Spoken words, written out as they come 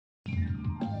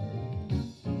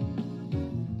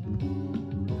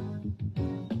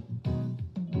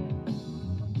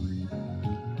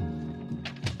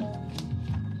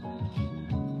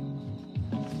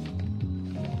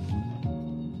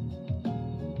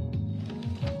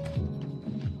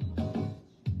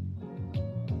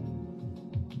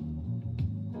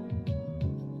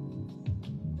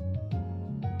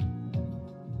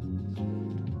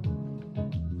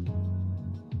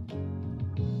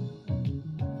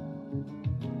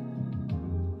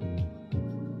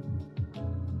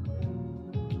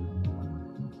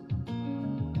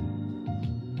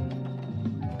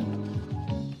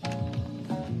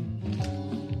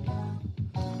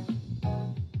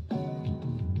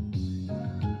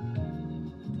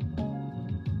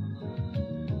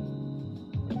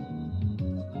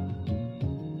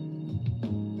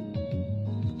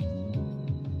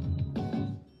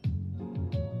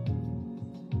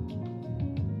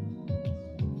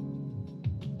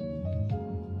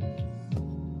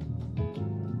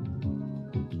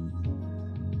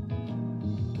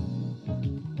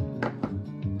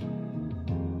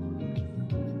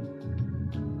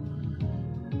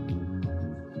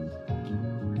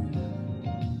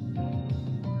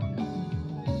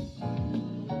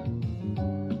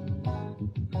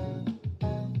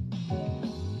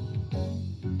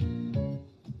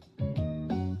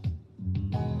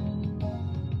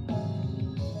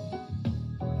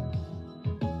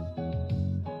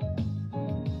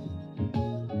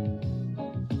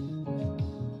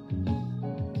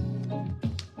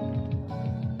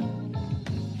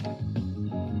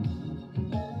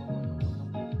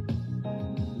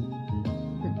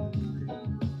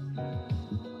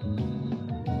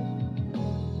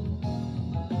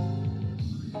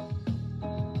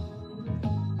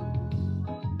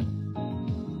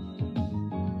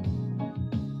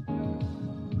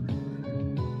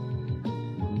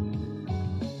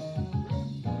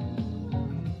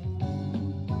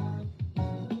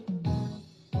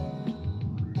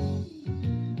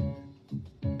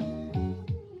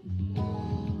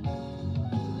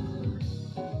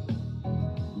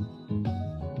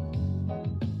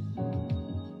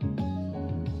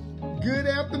Good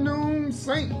afternoon,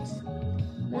 saints.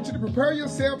 I want you to prepare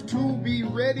yourself to be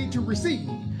ready to receive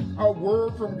a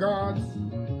word from God's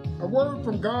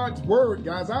word,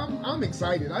 guys. I'm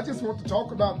excited. I just want to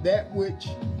talk about that which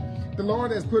the Lord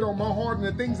has put on my heart and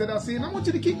the things that I see. And I want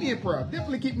you to keep me in prayer.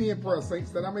 Definitely keep me in prayer, saints,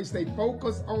 that I may stay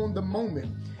focused on the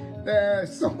moment.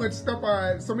 There's so much stuff,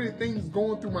 so many things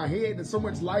going through my head, and so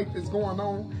much life is going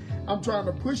on. I'm trying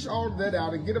to push all of that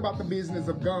out and get about the business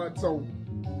of God. So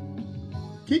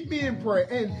keep me in prayer.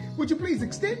 And would you please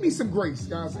extend me some grace,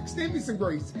 guys? Extend me some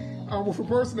grace with a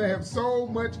person that have so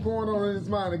much going on in his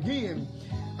mind. Again,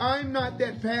 I'm not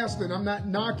that pastor, and I'm not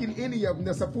knocking any of them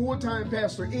that's a full-time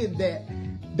pastor in that.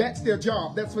 That's their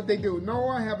job. That's what they do. No,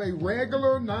 I have a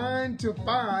regular 9 to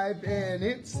 5, and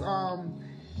it's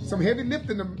some heavy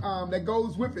lifting that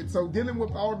goes with it. So dealing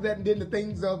with all of that and then the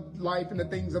things of life and the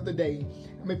things of the day.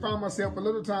 I may find myself a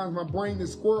little times my brain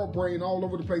is squirrel brain all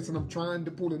over the place and I'm trying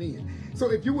to pull it in.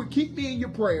 So if you would keep me in your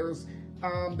prayers,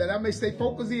 that I may stay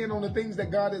focused in on the things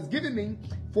that God has given me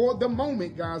for the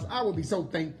moment, guys, I will be so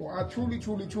thankful. I truly,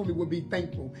 truly, truly would be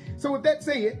thankful. So with that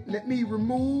said, let me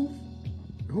remove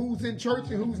who's in church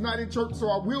and who's not in church, so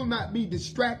I will not be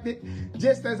distracted.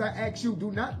 Just as I ask you,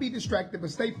 do not be distracted, but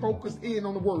stay focused in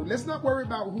on the word. Let's not worry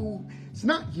about who's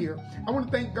not here. I want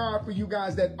to thank God for you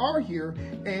guys that are here,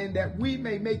 and that we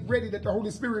may make ready, that the Holy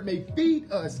Spirit may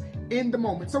feed us in the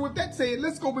moment. So with that said,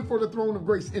 let's go before the throne of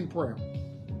grace in prayer.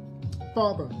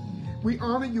 Father, we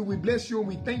honor you, we bless you, and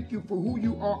we thank you for who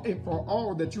you are and for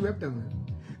all that you have done.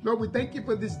 Lord, we thank you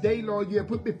for this day, Lord, you have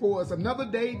put before us another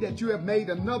day that you have made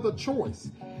another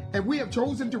choice. And we have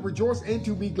chosen to rejoice and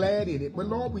to be glad in it. But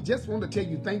Lord, we just want to tell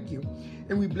you thank you.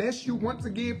 And we bless you once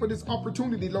again for this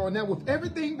opportunity, Lord. Now, with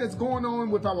everything that's going on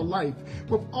with our life,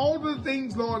 with all the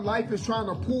things, Lord, life is trying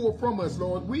to pull from us,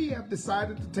 Lord, we have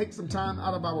decided to take some time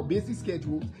out of our busy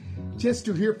schedules just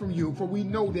to hear from you. For we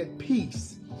know that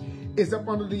peace is up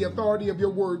under the authority of your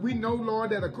word. We know,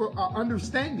 Lord, that our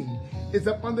understanding is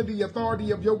up under the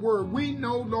authority of your word. We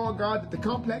know, Lord God, that the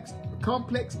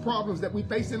complex problems that we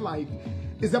face in life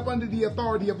is up under the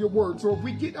authority of your word. So if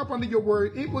we get up under your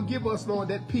word, it will give us, Lord,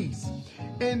 that peace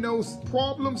and those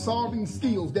problem-solving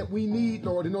skills that we need,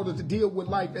 Lord, in order to deal with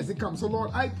life as it comes. So,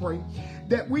 Lord, I pray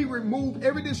that we remove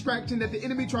every distraction that the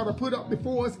enemy try to put up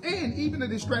before us, and even the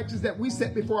distractions that we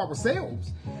set before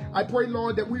ourselves. I pray,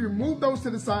 Lord, that we remove those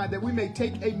to the side, that we may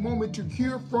take a moment to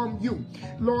hear from you.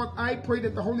 Lord, I pray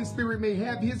that the Holy Spirit may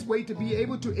have his way to be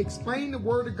able to explain the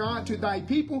word of God to thy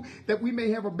people, that we may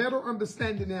have a better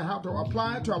understanding of how to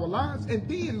apply it to our lives, and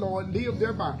then, Lord, live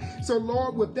thereby. So,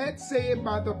 Lord, with that said,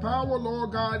 by the power,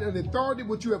 Lord God, and authority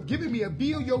which you have given me to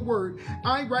reveal your word,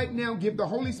 I right now give the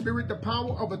Holy Spirit the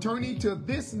power of attorney to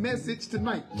this message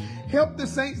tonight. Help the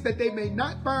saints that they may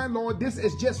not find, Lord, this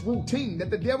is just routine,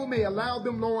 that the devil may allow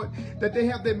them, Lord, that they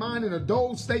have their mind in a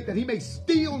dull state, that he may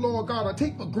steal, Lord God, or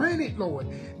take for granted, Lord,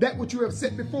 that which you have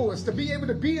set before us, to be able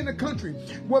to be in a country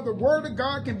where the word of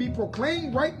God can be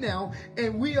proclaimed right now,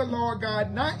 and we are, Lord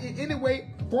God, not in any way,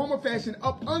 form, or fashion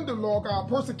up under, Lord God,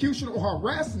 persecution or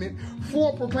harassment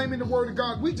for proclaiming the word of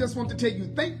God. We just want to tell you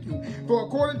thank you, for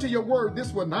according to your word,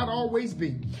 this will not always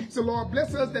be. So, Lord,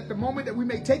 bless us that the moment that we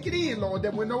may take it in, Lord,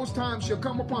 that when those times shall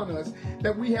come upon us,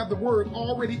 that we have the word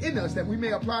already in us, that we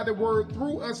may apply the word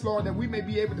through us, Lord, that we may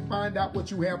be able to find out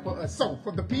what you have for us. So,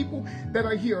 for the people that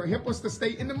are here, help us to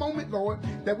stay in the moment, Lord,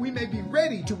 that we may be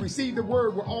ready to receive the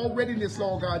word with all readiness,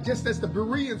 Lord God, just as the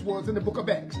Bereans was in the book of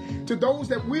Acts. To those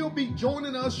that will be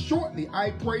joining us shortly,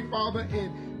 I pray, Father,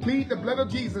 and plead the blood of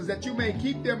Jesus, that you may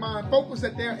keep their mind focused,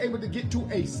 that they're able to get to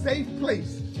a safe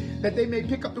place, that they may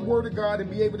pick up the word of God and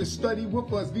be able to study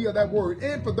with us via that word.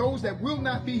 And for those that will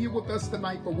not be here with us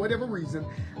tonight for whatever reason,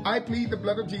 I plead the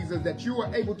blood of Jesus, that you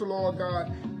are able to, Lord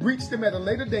God, reach them at a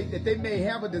later date, that they may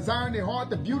have a desire in their heart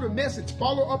to view the message,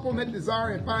 follow up on that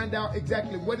desire, and find out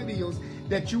exactly what it is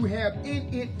that you have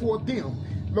in it for them.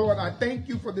 Lord, I thank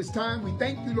you for this time. We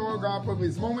thank you, Lord God, for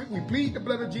this moment. We plead the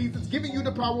blood of Jesus, giving you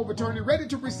the power of attorney, ready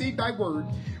to receive thy word.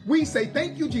 We say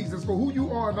thank you, Jesus, for who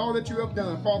you are and all that you have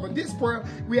done. Father, this prayer,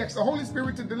 we ask the Holy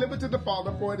Spirit to deliver to the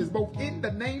Father, for it is both in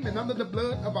the name and under the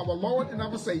blood of our Lord and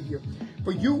our Savior.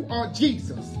 For you are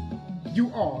Jesus.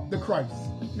 You are the Christ.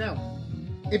 Now,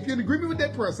 if you're in agreement with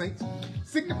that prayer, saints,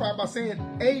 signify by saying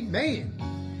amen.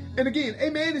 And again,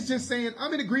 amen is just saying,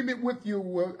 I'm in agreement with you.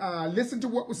 Listen to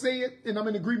what was said, and I'm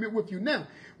in agreement with you. Now,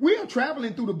 we are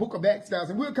traveling through the book of Acts, guys,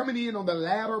 and we're coming in on the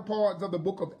latter parts of the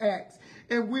book of Acts.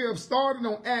 And we have started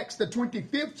on Acts, the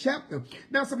 25th chapter.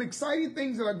 Now, some exciting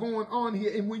things that are going on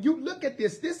here. And when you look at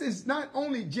this, this is not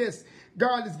only just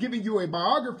God is giving you a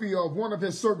biography of one of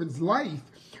his servants' life,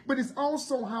 but it's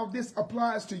also how this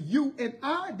applies to you and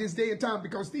I this day and time,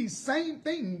 because these same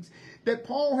things that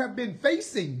Paul have been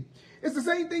facing. It's the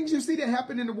same things you see that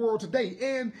happen in the world today.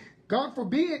 And God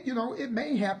forbid, it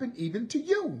may happen even to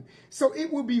you. So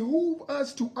it will behoove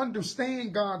us to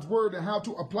understand God's word and how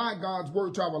to apply God's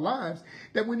word to our lives,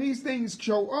 that when these things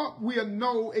show up, we'll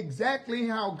know exactly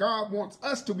how God wants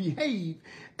us to behave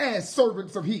as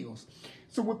servants of His.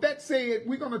 So with that said,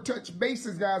 we're going to touch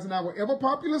bases, guys, in our ever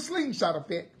popular slingshot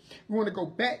effect. We want to go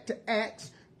back to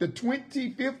Acts, the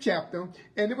 25th chapter,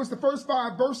 and it was the first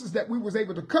 5 verses that we was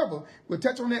able to cover. We'll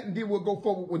touch on that, and then we'll go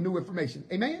forward with new information.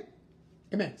 Amen?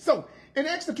 Amen. So, in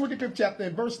Acts, the 25th chapter,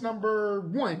 in verse number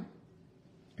 1,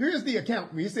 here's the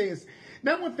account. It says,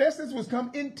 "Now when Festus was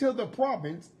come into the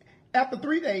province, after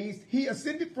 3 days, he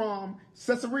ascended from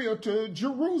Caesarea to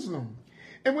Jerusalem.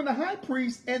 And when the high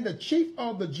priest and the chief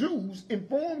of the Jews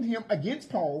informed him against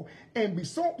Paul and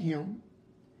besought him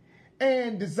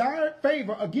and desired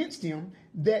favor against him,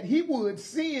 that he would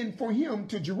send for him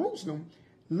to Jerusalem,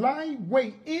 lie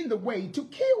wait in the way to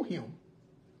kill him.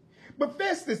 But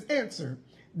Festus answered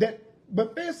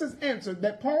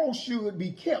that Paul should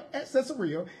be kept at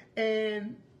Caesarea,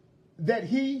 and that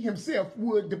he himself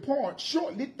would depart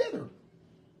shortly thither.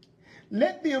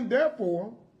 Let them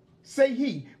therefore, say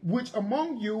he, which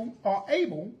among you are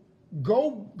able,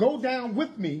 go down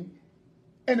with me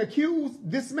and accuse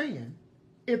this man,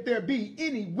 if there be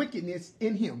any wickedness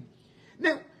in him."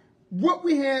 Now, what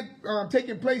we had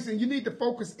taking place, and you need to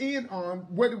focus in on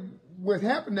what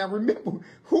happened. Now, remember,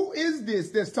 who is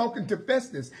this that's talking to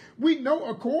Festus? We know,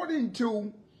 according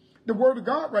to the word of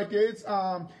God right there, it's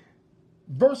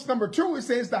verse number 2, it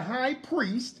says, "The high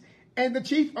priest and the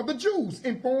chief of the Jews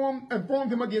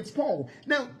informed him against Paul."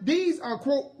 Now, these are,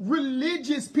 quote,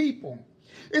 religious people.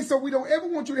 And so we don't ever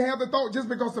want you to have the thought, just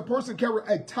because the person carries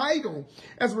a title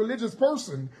as a religious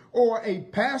person or a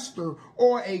pastor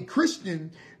or a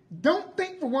Christian, don't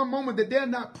think for one moment that they're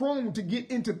not prone to get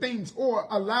into things or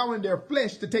allowing their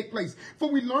flesh to take place.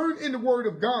 For we learn in the word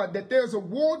of God that there's a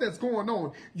war that's going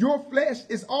on. Your flesh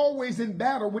is always in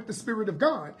battle with the Spirit of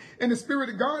God, and the Spirit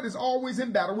of God is always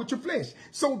in battle with your flesh.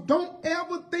 So don't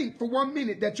ever think for 1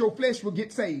 minute that your flesh will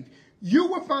get saved. You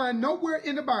will find nowhere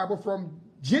in the Bible, from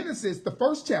Genesis, the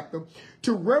 1st chapter,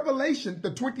 to Revelation, the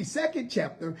 22nd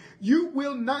chapter, you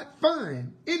will not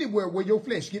find anywhere where your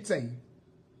flesh gets saved.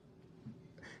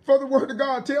 For the word of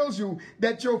God tells you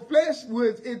that your flesh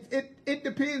it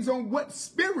depends on what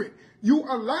spirit you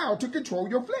allow to control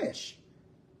your flesh.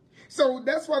 So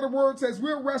that's why the word says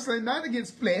we're wrestling not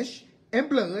against flesh and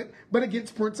blood, but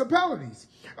against principalities,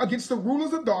 against the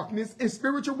rulers of darkness and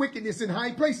spiritual wickedness in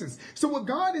high places. So what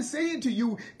God is saying to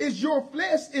you is your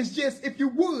flesh is just, if you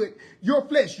would, your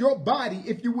flesh, your body,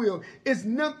 if you will, is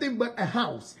nothing but a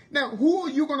house. Now, who are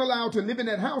you going to allow to live in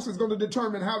that house is going to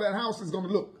determine how that house is going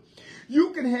to look.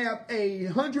 You can have a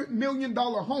 $100 million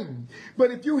home,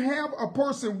 but if you have a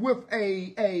person with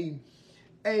a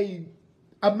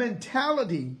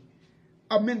mentality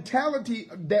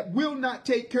that will not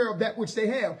take care of that which they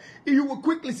have, you will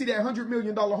quickly see that $100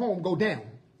 million home go down.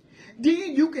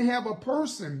 Then you can have a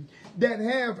person that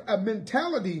have a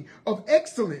mentality of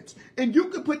excellence, and you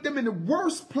can put them in the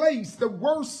worst place, the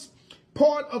worst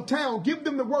part of town, give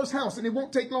them the worst house, and it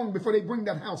won't take long before they bring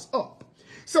that house up.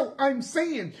 So I'm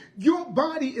saying your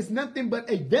body is nothing but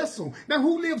a vessel. Now,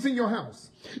 who lives in your house?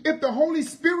 If the Holy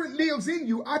Spirit lives in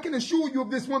you, I can assure you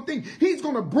of this one thing. He's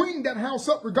going to bring that house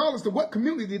up regardless of what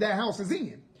community that house is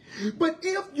in. But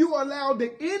if you allow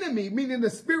the enemy, meaning the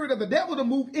spirit of the devil, to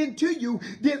move into you,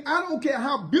 then I don't care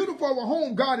how beautiful a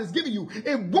home God has given you,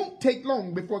 it won't take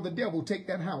long before the devil take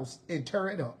that house and tear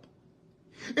it up.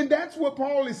 And that's what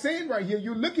Paul is saying right here.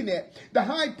 You're looking at the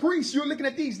high priest. You're looking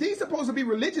at these. These are supposed to be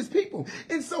religious people.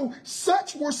 And so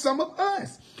such were some of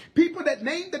us. People that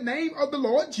name the name of the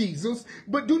Lord Jesus,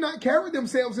 but do not carry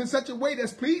themselves in such a way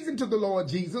that's pleasing to the Lord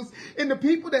Jesus. And the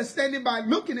people that's standing by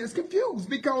looking is confused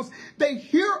because they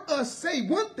hear us say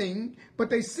one thing,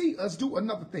 but they see us do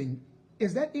another thing.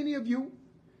 Is that any of you?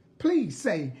 Please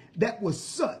say that was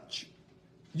such.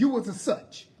 You was a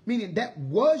such, meaning that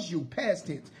was you, past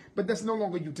tense. But that's no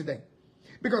longer you today.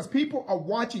 Because people are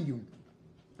watching you.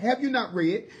 Have you not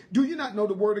read? Do you not know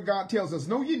the word of God tells us,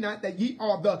 know ye not that ye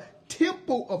are the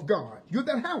temple of God? You're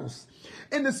that house.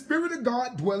 And the Spirit of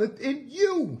God dwelleth in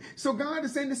you. So God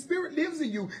is saying the Spirit lives in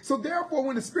you. So therefore,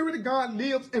 when the Spirit of God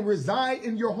lives and resides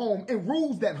in your home and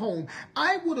rules that home,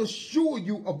 I would assure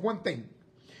you of one thing.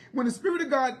 When the Spirit of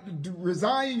God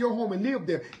resides in your home and live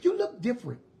there, you look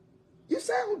different. You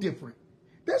sound different.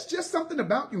 There's just something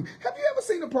about you. Have you ever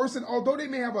seen a person, although they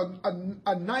may have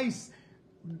a nice,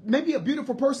 maybe a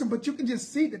beautiful person, but you can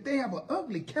just see that they have an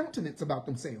ugly countenance about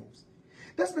themselves?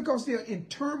 That's because they're in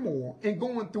turmoil and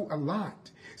going through a lot.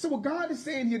 So what God is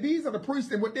saying here, these are the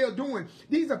priests, and what they're doing,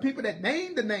 these are people that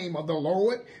name the name of the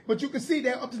Lord, but you can see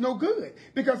they're up to no good,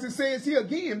 because it says here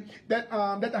again that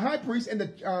that the high priest and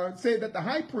the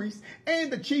high priest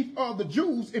and the chief of the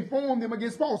Jews informed them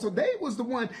against Paul. So they was the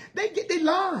one, they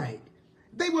lied.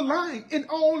 They were lying and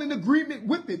all in agreement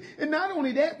with it. And not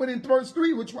only that, but in verse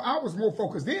 3, which I was more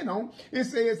focused in on, it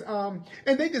says, and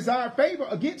they desired favor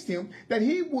against him, that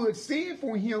he would send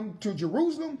for him to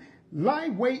Jerusalem, lie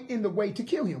wait in the way to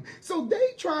kill him. So they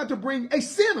tried to bring a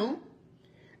sinner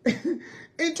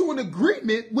into an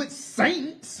agreement with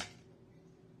saints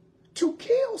to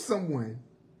kill someone.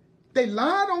 They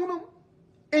lied on them,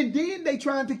 and then they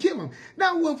tried to kill him.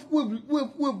 Now,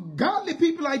 with godly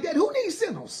people like that, who needs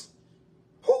sinners?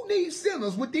 Who needs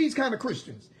sinners with these kind of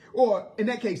Christians? Or in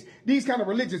that case, these kind of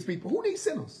religious people. Who needs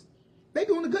sinners? They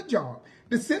doing a good job.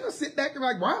 The sinners sit back and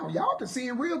like, wow, y'all can see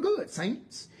him real good,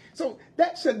 saints. So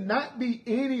that should not be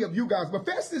any of you guys. But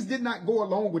Festus did not go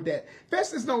along with that.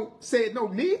 Festus said, no,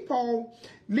 leave Paul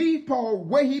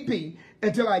where he be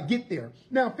until I get there.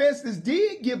 Now, Festus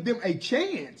did give them a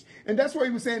chance. And that's what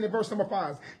he was saying in verse number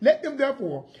 5. Let them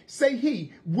therefore, say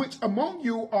he, which among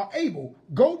you are able,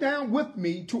 go down with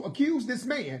me to accuse this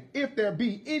man, if there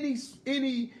be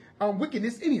any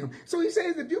wickedness in him. So he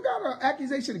says, if you got an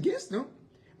accusation against him,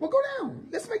 well, go down.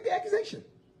 Let's make the accusation.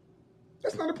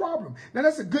 That's not a problem. Now,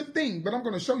 that's a good thing, but I'm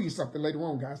going to show you something later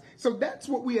on, guys. So that's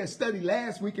what we had studied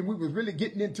last week, and we was really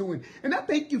getting into it. And I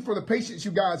thank you for the patience you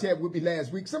guys had with me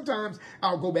last week. Sometimes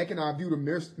I'll go back and I'll view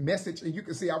the message, and you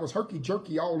can see I was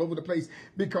herky-jerky all over the place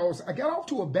because I got off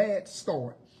to a bad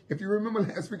start. If you remember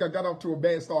last week, I got off to a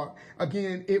bad start.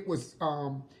 Again, it was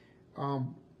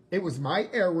my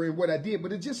error in what I did,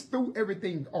 but it just threw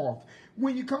everything off.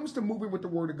 When it comes to moving with the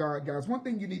word of God, guys, one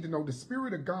thing you need to know, the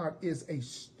Spirit of God is a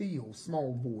still,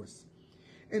 small voice.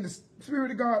 And the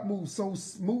Spirit of God moves so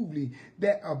smoothly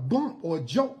that a bump or a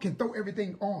joke can throw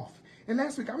everything off. And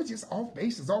last week, I was just off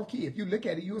basis, off key. If you look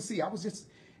at it, you'll see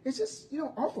it's just,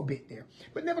 off a bit there.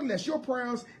 But nevertheless, your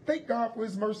prayers, thank God for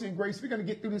his mercy and grace. We're going to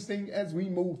get through this thing as we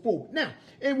move forward. Now,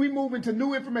 and we move into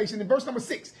new information in verse number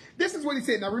 6. This is what he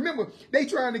said. Now, remember, they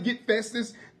trying to get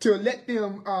Festus to let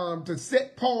them, to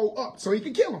set Paul up so he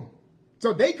could kill him.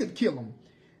 So they could kill him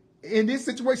in this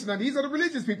situation. Now, these are the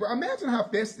religious people. Imagine how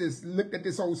Festus looked at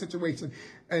this whole situation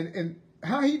and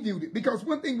how he viewed it. Because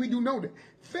one thing we do know, that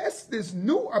Festus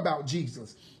knew about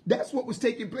Jesus. That's what was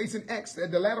taking place in Acts at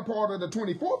the latter part of the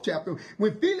 24th chapter.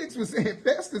 When Felix was saying,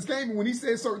 Festus came, and when he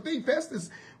said certain things,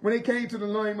 Festus, when they came to the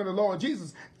name of the Lord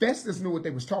Jesus, Festus knew what they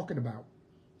was talking about.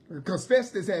 Because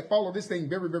Festus had followed this thing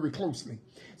very, very closely.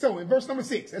 So in verse number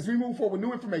 6, as we move forward,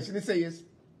 new information, it says,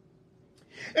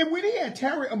 and when he had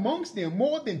tarried amongst them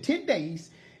more than 10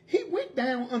 days, he went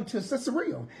down unto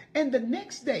Caesarea. And the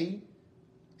next day,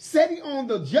 sitting on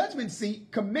the judgment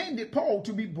seat, commanded Paul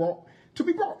to be brought.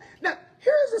 Now,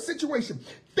 here's the situation.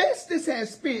 Festus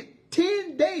has spent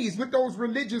 10 days with those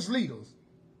religious leaders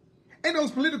and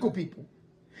those political people.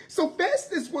 So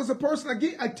Festus was a person,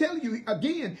 again, I tell you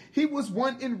again, he was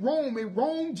one in Rome. And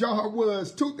Rome's job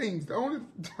was two things. The only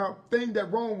thing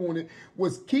that Rome wanted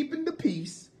was keeping the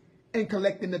peace and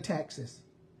collecting the taxes.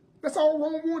 That's all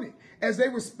Rome wanted. As they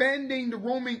were expanding the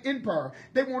Roman Empire,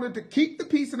 they wanted to keep the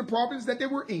peace in the province that they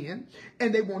were in,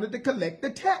 and they wanted to collect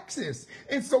the taxes.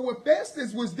 And so when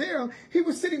Festus was there, he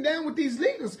was sitting down with these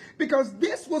leaders because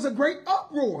this was a great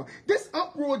uproar. This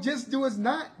uproar just was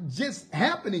not just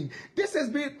happening. This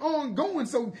has been ongoing.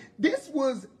 So this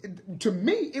was, to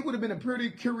me, it would have been a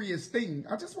pretty curious thing.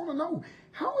 I just want to know,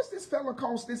 how has this fella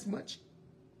caused this much?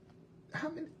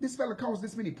 This fella caused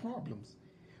this many problems?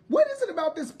 What is it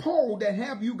about this Paul that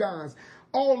have you guys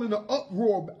all in an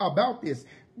uproar about this?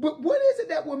 But what is it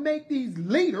that will make these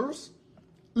leaders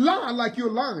lie like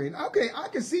you're lying? Okay, I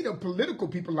can see the political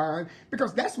people lying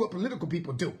because that's what political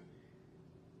people do.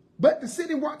 But to sit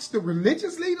and watch the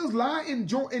religious leaders lie in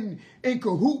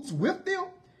cahoots with them,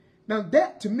 now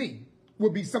that to me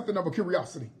would be something of a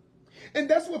curiosity. And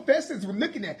that's what Festus was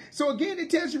looking at. So again,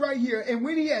 it tells you right here, and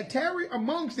when he had tarried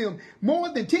amongst them more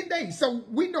than 10 days. So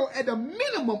we know at a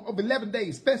minimum of 11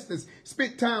 days, Festus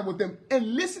spent time with them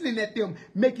and listening at them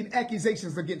making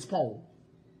accusations against Paul.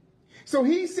 So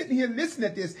he's sitting here listening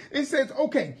at this and says,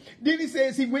 okay. Then he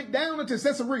says he went down into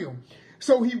Caesarea.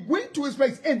 So he went to his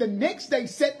place and the next day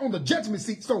sat on the judgment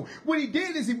seat. So what he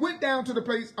did is he went down to the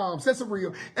place,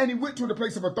 Caesarea, and he went to the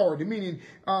place of authority, meaning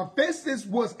Festus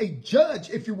was a judge,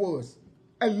 if you was,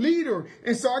 a leader.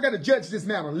 And so I got to judge this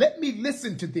matter. Let me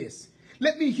listen to this.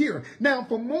 Let me hear. Now,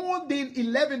 for more than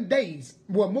 11 days,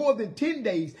 well, more than 10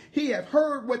 days, he had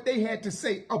heard what they had to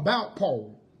say about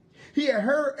Paul. He had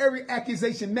heard every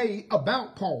accusation made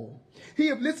about Paul. He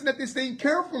had listened at this thing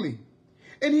carefully.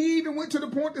 And he even went to the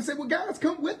point to say, well, guys,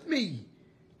 come with me.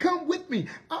 Come with me.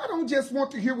 I don't just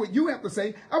want to hear what you have to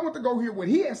say. I want to go hear what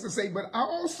he has to say. But I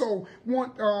also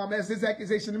want, as this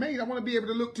accusation is made, I want to be able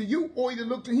to look to you or either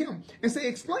look to him and say,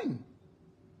 explain.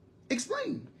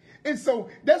 Explain. And so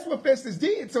that's what Festus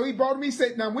did. So he brought him, he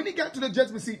said, now when he got to the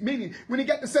judgment seat, meaning when he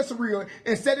got to Caesarea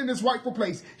and sat in his rightful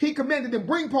place, he commanded them,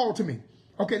 bring Paul to me.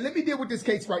 Okay, let me deal with this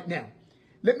case right now.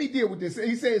 Let me deal with this.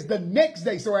 He says the next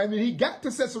day. So, I mean, he got to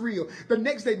Caesarea the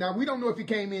next day. Now, we don't know if he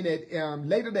came in at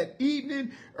later that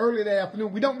evening, early that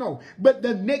afternoon. We don't know. But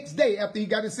the next day, after he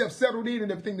got himself settled in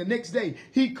and everything, the next day,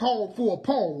 he called for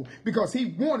Paul because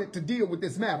he wanted to deal with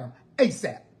this matter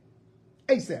ASAP.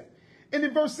 ASAP. And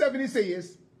in verse 7, it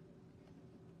says,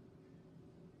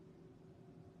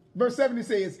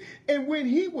 and when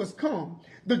he was come,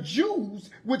 the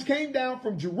Jews which came down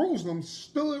from Jerusalem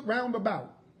stood round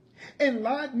about, and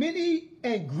lied many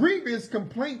and grievous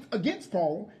complaints against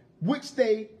Paul, which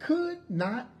they could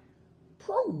not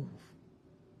prove.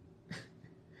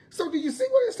 So do you see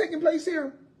what is taking place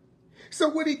here? So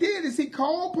what he did is he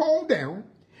called Paul down,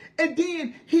 and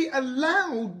then he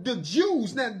allowed the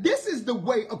Jews. Now, this is the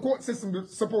way a court system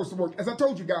is supposed to work. As I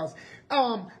told you guys,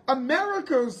 our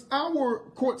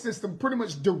court system pretty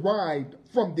much derived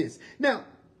from this. Now,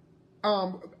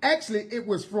 actually, it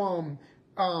was from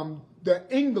the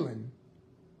England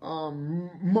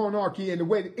monarchy and the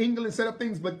way that England set up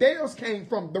things, but theirs came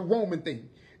from the Roman thing.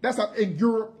 That's how in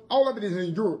Europe, all of it is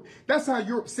in Europe. That's how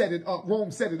Europe set it up. Rome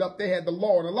set it up. They had the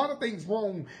law, and a lot of things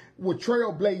Rome were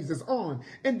trailblazers on.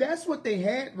 And that's what they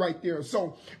had right there.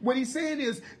 So what he's saying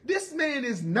is, this man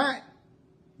is not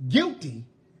guilty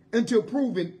until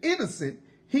proven innocent.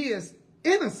 He is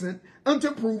innocent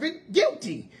until proven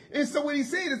guilty. And so what he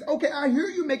said is, okay, I hear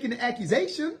you making the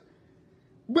accusation,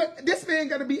 but this man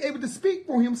got to be able to speak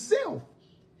for himself.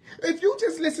 If you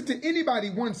just listen to anybody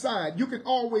one side, you can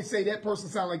always say that person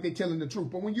sounds like they're telling the truth.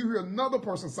 But when you hear another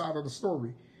person's side of the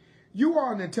story, you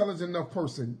are an intelligent enough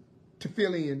person to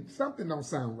fill in something don't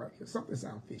sound right here. Something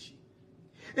sounds fishy.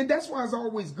 And that's why it's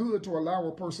always good to allow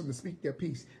a person to speak their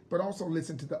piece, but also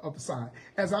listen to the other side.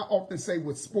 As I often say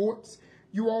with sports,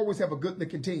 you always have a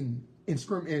good-looking team in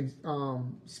spring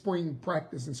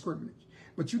practice and scrimmage.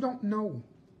 But you don't know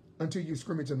until you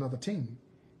scrimmage another team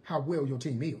how well your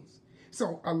team is.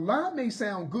 So a lie may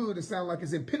sound good and sound like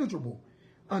it's impenetrable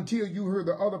until you hear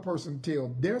the other person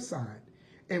tell their side.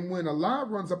 And when a lie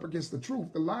runs up against the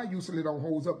truth, the lie usually don't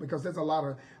hold up because there's a lot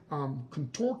of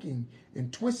contorting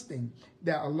and twisting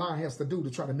that a lie has to do to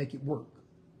try to make it work.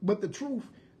 But the truth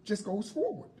just goes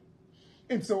forward.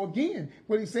 And so again,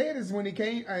 what he said is when he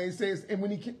came, it says, and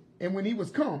when he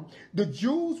was come, the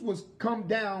Jews was come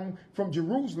down from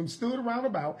Jerusalem, stood around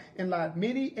about, and lied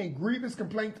many and grievous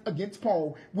complaints against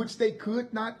Paul, which they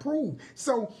could not prove.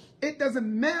 So it doesn't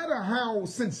matter how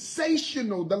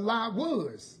sensational the lie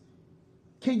was.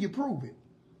 Can you prove it?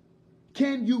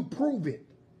 Can you prove it?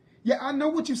 Yeah, I know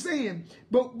what you're saying,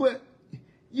 but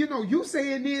you know, you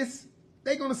saying this,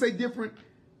 they're going to say different.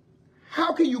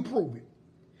 How can you prove it?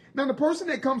 Now, the person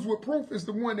that comes with proof is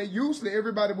the one that usually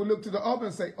everybody will look to the other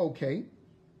and say, okay,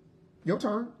 your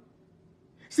turn.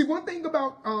 See, one thing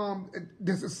about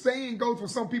this saying goes for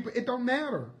some people, it don't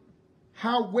matter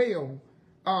how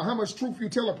much truth you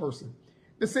tell a person.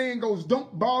 The saying goes,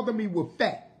 don't bother me with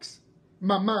facts.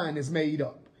 My mind is made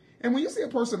up. And when you see a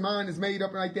person's mind is made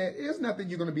up like that, there's nothing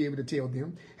you're going to be able to tell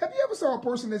them. Have you ever saw a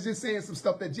person that's just saying some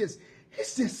stuff that it's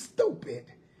just stupid?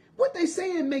 What they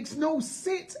saying makes no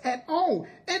sense at all.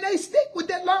 And they stick with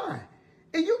that lie.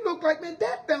 And you look like, man,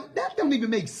 that don't even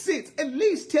make sense. At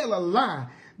least tell a lie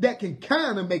that can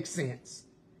kind of make sense.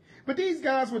 But these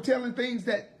guys were telling things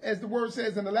that, as the word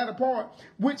says in the latter part,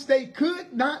 which they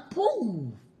could not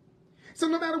prove. So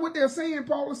no matter what they're saying,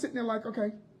 Paul is sitting there like,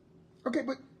 okay,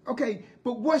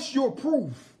 but what's your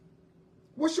proof?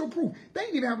 What's your proof? They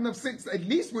didn't even have enough sense. At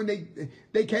least when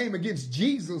they came against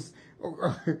Jesus,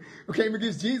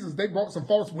 they brought some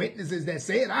false witnesses that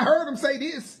said, I heard him say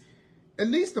this. At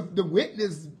least the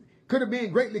witness could have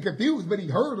been greatly confused, but he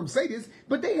heard him say this.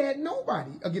 But they had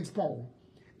nobody against Paul.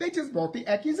 They just brought the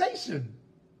accusation.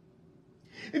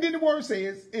 And then the word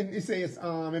says, and it says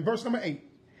in verse number 8,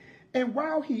 and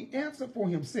while he answered for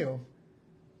himself,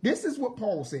 this is what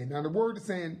Paul said. Now the word is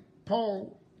saying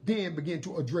Paul then began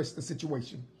to address the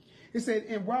situation. It said,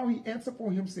 and while he answered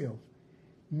for himself,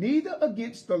 neither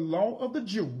against the law of the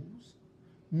Jews,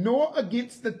 nor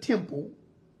against the temple,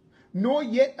 nor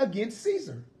yet against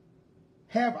Caesar,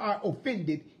 have I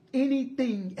offended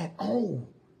anything at all.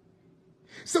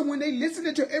 So when they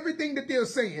listen to everything that they're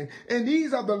saying, and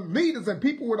these are the leaders and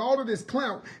people with all of this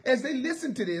clout, as they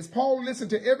listen to this, Paul listened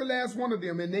to every last one of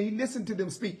them, and they listened to them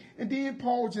speak. And then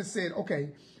Paul just said,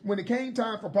 okay, when it came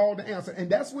time for Paul to answer, and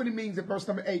that's what it means in verse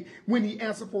number 8, when he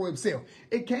answered for himself.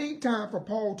 It came time for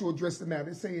Paul to address the matter.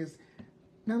 It says,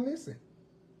 now listen,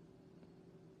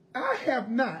 I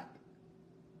have not,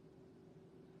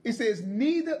 it says,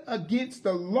 neither against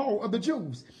the law of the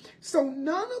Jews. So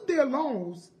none of their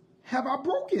laws have I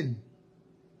broken,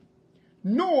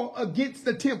 nor against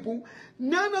the temple.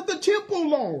 None of the temple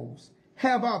laws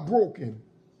have I broken,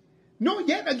 nor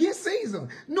yet against Caesar.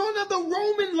 None of the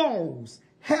Roman laws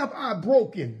have I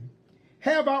broken.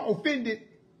 Have I offended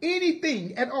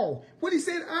anything at all? What he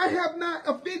said, I have not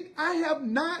offended, I have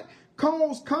not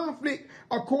caused conflict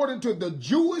according to the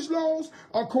Jewish laws,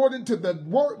 according to the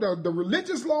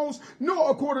religious laws,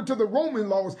 nor according to the Roman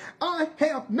laws. I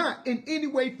have not in any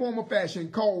way, form, or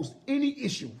fashion caused any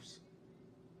issues.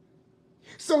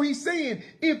 So he's saying,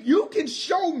 if you can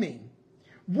show me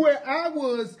where I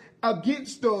was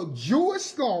against the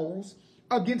Jewish laws,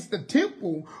 against the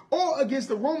temple, or against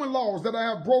the Roman laws that I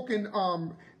have broken,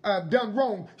 done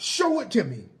wrong, show it to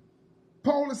me.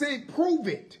 Paul is saying, prove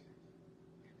it.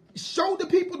 Show the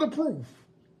people the proof.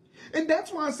 And that's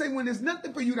why I say when there's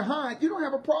nothing for you to hide, you don't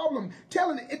have a problem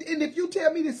telling it. And if you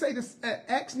tell me to say this,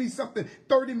 ask me something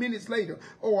 30 minutes later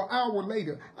or an hour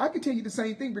later, I can tell you the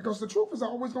same thing because the truth is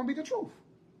always going to be the truth.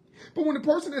 But when the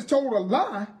person has told a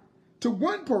lie to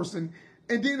one person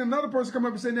and then another person come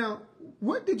up and say, now,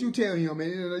 what did you tell him?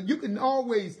 And you can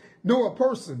always know a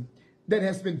person that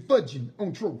has been fudging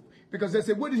on truth because they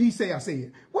say, what did he say? I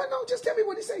said. Well, no, just tell me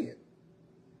what he said.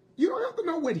 You don't have to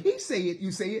know what he said,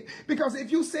 you say it, because if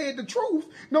you said the truth,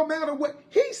 no matter what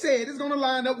he said, it's going to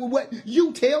line up with what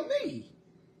you tell me.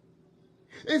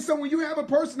 And so when you have a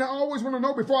person that always want to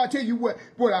know before I tell you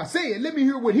what I said, let me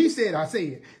hear what he said I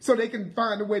said, so they can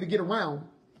find a way to get around.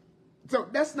 So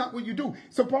that's not what you do.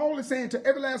 So Paul is saying to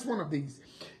every last one of these,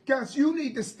 guys, you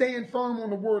need to stand firm on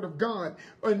the word of God,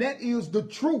 and that is the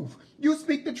truth. You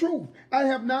speak the truth. I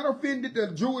have not offended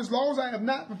the Jewish laws. I have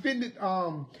not offended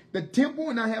the temple,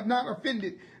 and I have not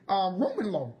offended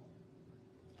Roman law.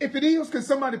 If it is, can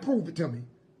somebody prove it to me?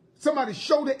 Somebody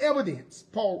show the evidence,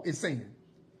 Paul is saying.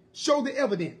 Show the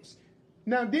evidence.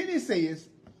 Now, then it says,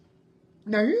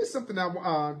 now here's something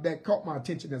that caught my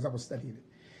attention as I was studying it.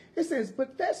 It says,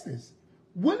 but Festus,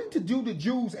 willing to do the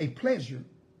Jews a pleasure,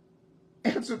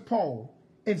 answered Paul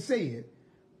and said,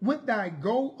 would thou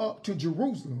go up to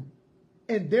Jerusalem,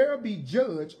 and there be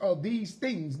judge of these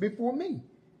things before me?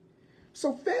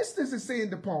 So Festus is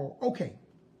saying to Paul, okay,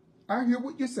 I hear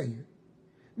what you're saying.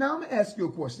 Now I'm going to ask you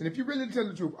a question. If you really tell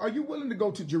the truth, are you willing to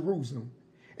go to Jerusalem?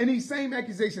 And these same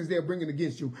accusations they're bringing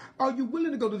against you, are you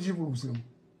willing to go to Jerusalem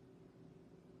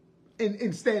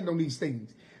and stand on these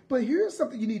things? But here's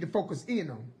something you need to focus in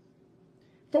on.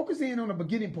 Focus in on the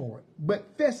beginning part.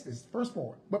 But Festus, first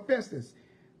part, but Festus,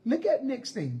 look at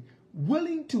next thing.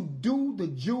 Willing to do the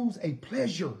Jews a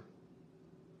pleasure.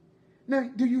 Now,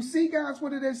 do you see, guys,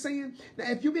 what it is saying? Now,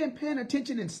 if you've been paying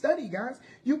attention and study, guys,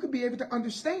 you could be able to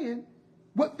understand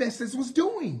what Festus was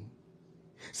doing.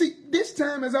 See, this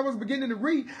time as I was beginning to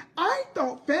read, I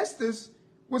thought Festus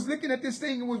was looking at this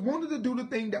thing and was wanting to do the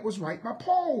thing that was right by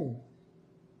Paul.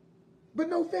 But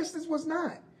no, Festus was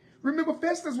not. Remember,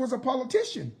 Festus was a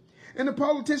politician. And the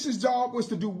politician's job was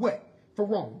to do what for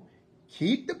Rome?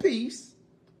 Keep the peace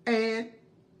and,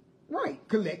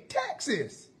 collect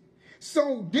taxes.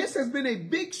 So this has been a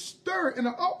big stir and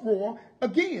an uproar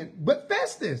again. But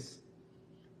Festus,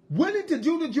 willing to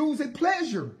do the Jews a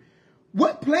pleasure.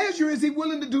 What pleasure is he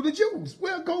willing to do the Jews?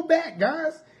 Well, go back,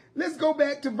 guys. Let's go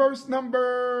back to verse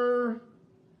number,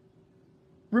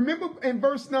 remember in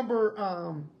verse number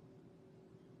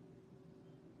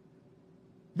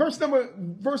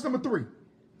 3.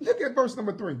 Look at verse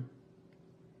number 3.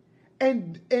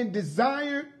 And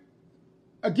desired,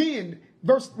 again,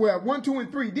 verse 1, 2,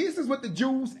 and 3. This is what the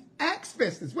Jews asked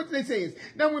Festus. What did they say is,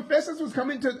 now when Festus was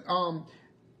coming to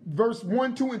verse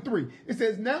 1, 2, and 3, it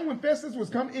says, now when Festus was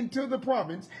come into the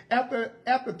province, after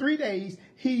 3 days,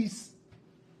 he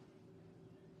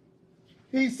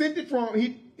ascended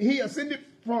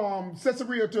from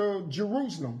Caesarea to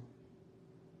Jerusalem.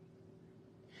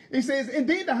 He says, and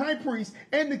then the high priest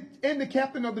and the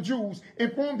captain of the Jews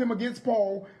informed him against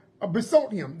Paul,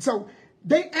 besought him. So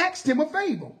they asked him a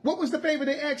favor. What was the favor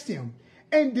they asked him?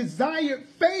 And desired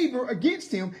favor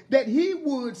against him that he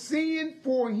would send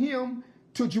for him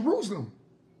to Jerusalem.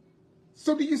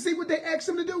 So do you see what they asked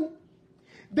him to do?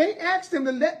 They asked him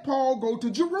to let Paul go to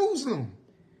Jerusalem,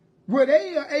 where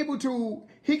they are able to,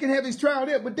 he can have his trial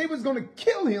there, but they was going to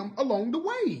kill him along the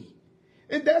way.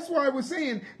 And that's why I was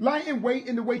saying, lie in wait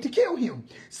in the way to kill him.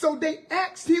 So they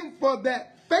asked him for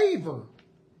that favor.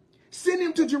 Send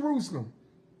him to Jerusalem.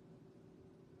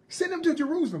 Send him to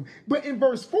Jerusalem. But in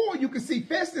verse 4, you can see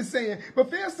Festus saying, but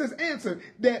Festus answered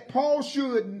that Paul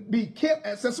should be kept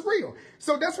at Caesarea.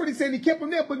 So that's what he's saying. He kept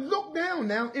him there. But look down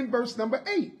now in verse number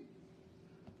 8.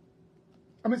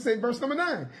 I'm going to say verse number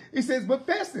 9. It says, but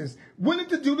Festus, willing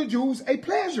to do the Jews a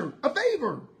pleasure, a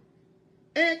favor,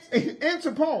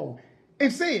 answered Paul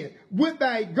and said, would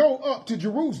thou go up to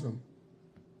Jerusalem?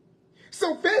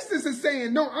 So Festus is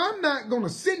saying, no, I'm not going to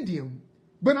send him,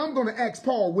 but I'm going to ask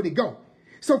Paul, would he go?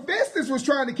 So Festus was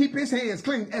trying to keep his hands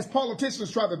clean, as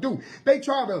politicians try to do. They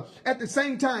try to, at the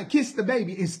same time, kiss the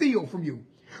baby and steal from you.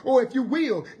 Or if you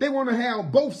will, they want to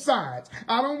have both sides.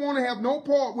 I don't want to have no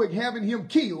part with having him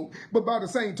killed, but by the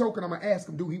same token, I'm going to ask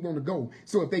him, do he want to go?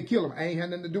 So if they kill him, I ain't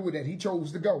had nothing to do with that. He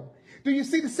chose to go. Do you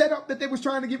see the setup that they was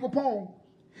trying to get with Paul?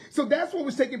 So that's what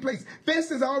was taking place.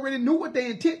 Festus already knew what their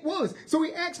intent was. So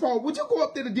he asked Paul, would you go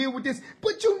up there to deal with this?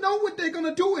 But you know what they're going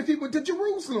to do if he went to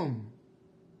Jerusalem.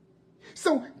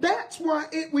 So that's why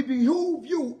it would behoove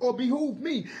you or behoove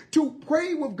me to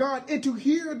pray with God and to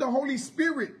hear the Holy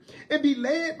Spirit and be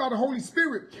led by the Holy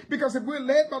Spirit. Because if we're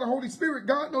led by the Holy Spirit,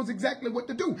 God knows exactly what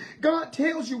to do. God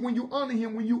tells you when you honor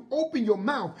him, when you open your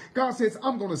mouth, God says,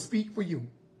 I'm going to speak for you.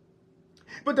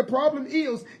 But the problem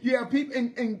is you have people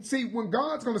and see, when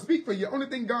God's going to speak for you, the only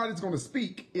thing God is going to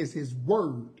speak is his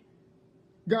word.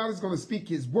 God is going to speak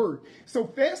his word. So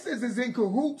Festus is in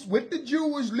cahoots with the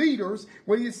Jewish leaders.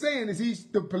 What he's saying is he's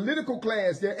the political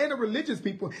class there and the religious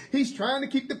people. He's trying to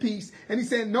keep the peace. And he's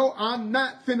saying, no, I'm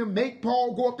not finna make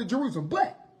Paul go up to Jerusalem.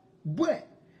 But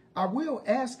I will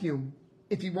ask him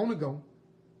if he want to go.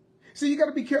 So you got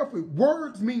to be careful.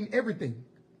 Words mean everything.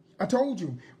 I told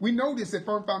you, we know this at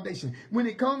Firm Foundation. When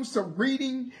it comes to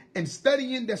reading and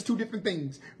studying, that's two different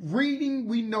things. Reading,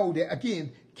 we know that.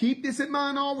 Again, keep this in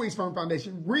mind always, Firm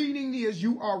Foundation. Reading is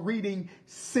you are reading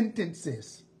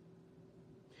sentences.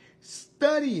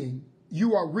 Studying,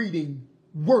 you are reading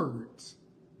words.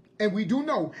 And we do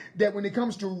know that when it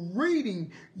comes to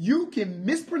reading, you can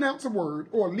mispronounce a word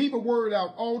or leave a word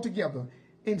out altogether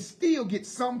and still get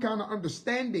some kind of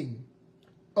understanding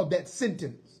of that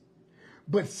sentence.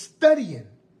 But studying,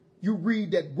 you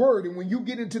read that word, and when you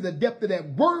get into the depth of that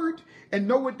word and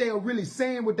know what they are really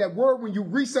saying with that word, when you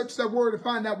research that word and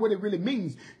find out what it really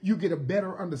means, you get a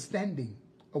better understanding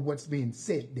of what's being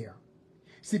said there.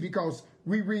 See, because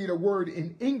we read a word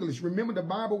in English. Remember, the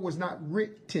Bible was not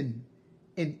written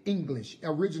in English.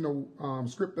 Original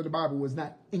script of the Bible was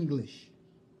not English.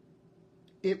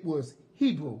 It was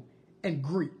Hebrew and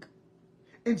Greek.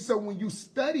 And so when you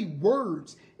study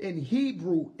words in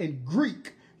Hebrew and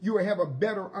Greek, you will have a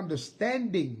better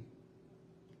understanding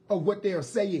of what they are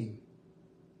saying.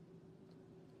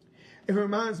 It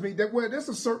reminds me that, well, there's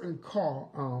a certain car.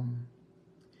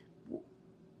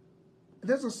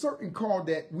 There's a certain car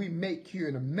that we make here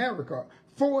in America.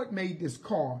 Ford made this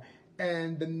car,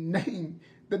 and the name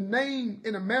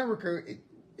in America,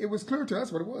 it was clear to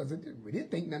us what it was. We didn't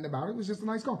think nothing about it. It was just a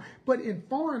nice car. But in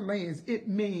foreign lands, it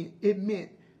meant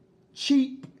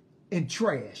cheap and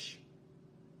trash.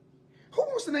 Who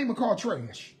wants to name a car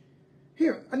trash?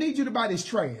 Here, I need you to buy this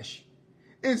trash.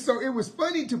 And so it was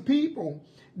funny to people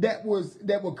that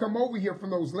would come over here from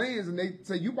those lands and they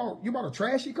say, you bought a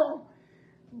trashy car?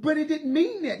 But it didn't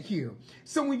mean that here.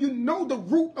 So when you know the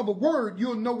root of a word,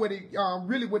 you'll know what it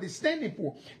really what it's standing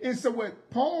for. And so what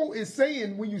Paul is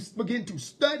saying, when you begin to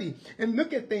study and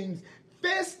look at things,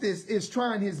 Festus is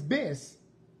trying his best.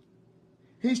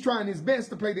 He's trying his best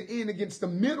to play the end against the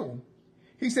middle.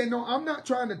 He said, no, I'm not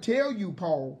trying to tell you,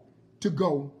 Paul, to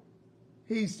go.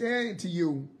 He's saying to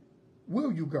you,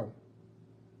 will you go?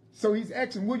 So he's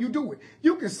asking, will you do it?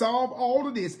 You can solve all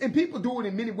of this. And people do it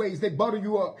in many ways. They butter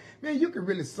you up. Man, you can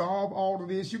really solve all of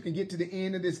this. You can get to the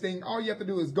end of this thing. All you have to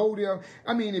do is go there.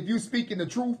 I mean, if you're speaking the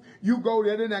truth, you go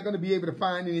there. They're not going to be able to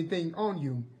find anything on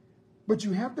you. But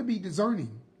you have to be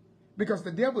discerning, because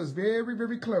the devil is very,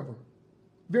 very clever.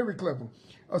 Very clever.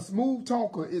 A smooth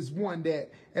talker is one that,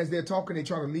 as they're talking, they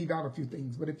try to leave out a few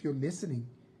things. But if you're listening,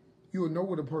 you will know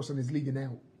what a person is leaving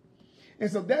out. And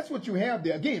so that's what you have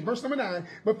there. Again, verse number 9.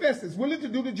 But Festus, willing to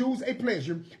do the Jews a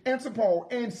pleasure, answered Paul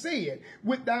and said,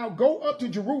 wilt thou go up to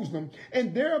Jerusalem,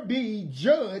 and there be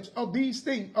judge of these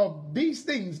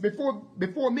things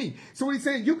before me? So what he's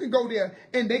saying, you can go there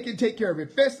and they can take care of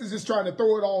it. Festus is trying to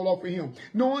throw it all off of him,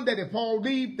 knowing that if Paul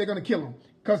leaves, they're going to kill him.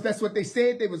 Because that's what they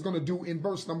said they was going to do in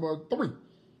verse number 3.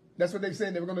 That's what they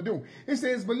said they were going to do. It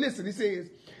says, but listen, it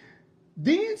says,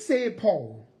 then said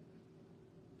Paul,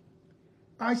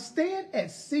 I stand at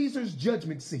Caesar's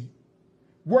judgment seat,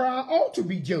 where I ought to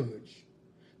be judged.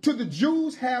 To the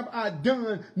Jews have I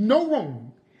done no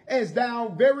wrong, as thou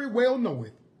very well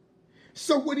knowest.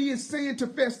 So what he is saying to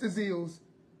Festus is,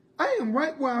 I am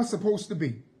right where I'm supposed to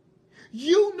be.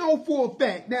 You know for a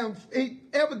fact. Now,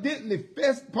 evidently,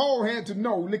 Paul had to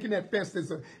know, looking at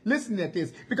Festus, listening at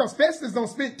this, because Festus don't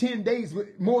spend 10 days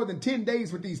more than 10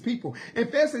 days with these people. And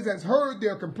Festus has heard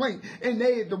their complaint, and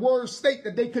the words state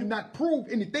that they could not prove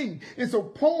anything. And so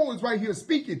Paul is right here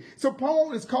speaking. So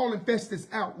Paul is calling Festus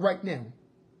out right now.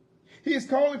 He is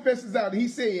calling Festus out. He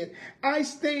said, I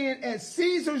stand at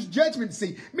Caesar's judgment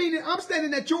seat, meaning I'm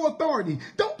standing at your authority.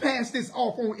 Don't pass this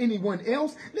off on anyone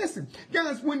else. Listen,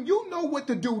 guys, when you know what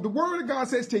to do, the word of God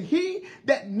says to he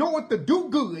that knoweth to do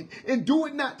good and do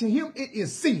it not, to him it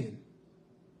is sin.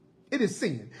 It is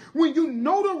sin. When you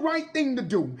know the right thing to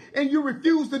do and you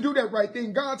refuse to do that right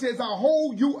thing, God says, I'll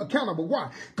hold you accountable. Why?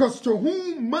 Because to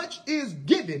whom much is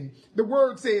given, the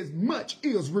word says much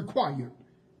is required.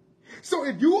 So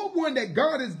if you are one that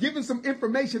God has given some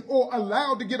information or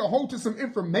allowed to get a hold of some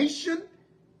information,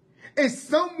 and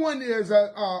someone is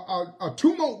a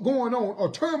tumult going on, or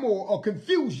turmoil, or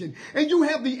confusion, and you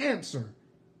have the answer,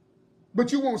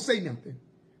 but you won't say nothing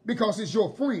because it's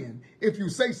your friend. If you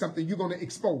say something, you're going to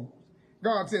expose.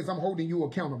 God says, I'm holding you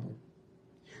accountable.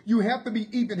 You have to be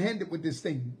even-handed with this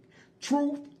thing.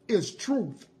 Truth is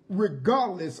truth,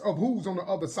 regardless of who's on the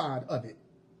other side of it.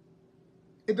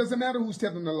 It doesn't matter who's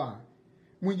telling the lie.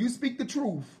 When you speak the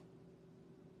truth,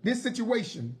 this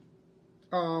situation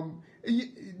can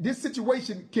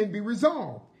be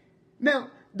resolved. Now,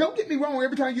 don't get me wrong.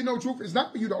 Every time you know truth, it's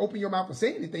not for you to open your mouth and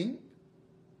say anything.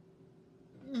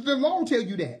 The law will tell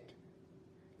you that.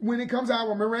 When it comes out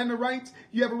of Miranda rights,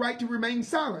 you have a right to remain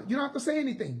silent. You don't have to say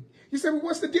anything. You say, well,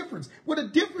 what's the difference? Well, the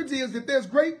difference is that there's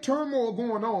great turmoil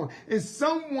going on and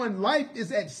someone's life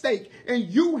is at stake and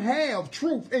you have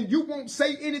truth and you won't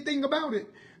say anything about it.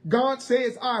 God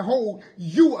says, I hold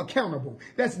you accountable.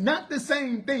 That's not the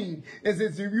same thing as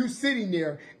if you're sitting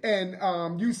there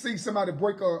and you see somebody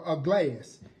break a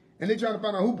glass and they're trying to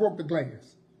find out who broke the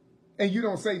glass and you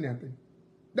don't say nothing.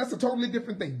 That's a totally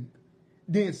different thing.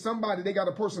 Then they got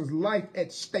a person's life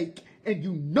at stake and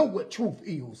you know what truth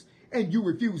is and you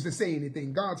refuse to say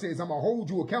anything. God says, I'm going to hold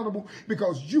you accountable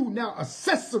because you now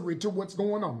accessory to what's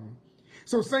going on.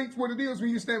 So saints, what it is when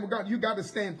you stand with God, you got to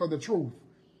stand for the truth.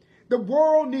 The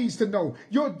world needs to know.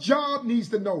 Your job needs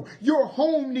to know. Your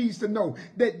home needs to know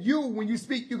that when you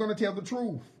speak, you're going to tell the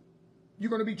truth. You're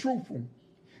going to be truthful.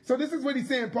 So this is what he's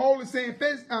saying. Paul is saying,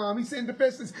 he's saying to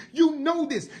Festus, you know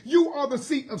this. You are the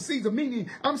seat of Caesar, meaning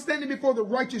I'm standing before the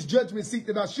righteous judgment seat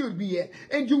that I should be at.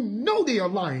 And you know they are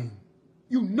lying.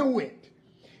 You know it.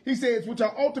 He says, which I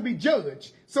ought to be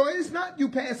judged. So it's not you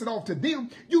pass it off to them.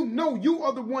 You know you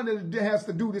are the one that has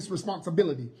to do this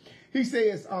responsibility. He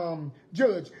says,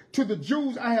 judge, to the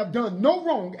Jews I have done no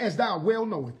wrong, as thou well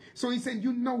knowest. So he said,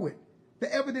 you know it.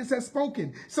 The evidence has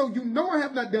spoken. So you know I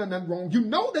have not done nothing wrong. You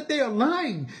know that they are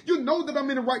lying. You know that I'm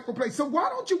in the rightful place. So why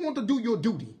don't you want to do your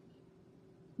duty?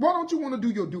 Why don't you want to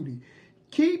do your duty?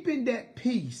 Keeping that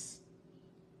peace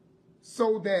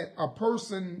so that a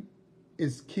person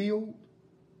is killed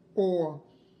or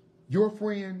your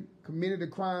friend committed a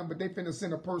crime, but they finna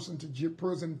send a person to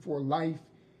prison for life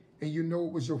and you know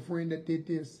it was your friend that did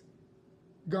this.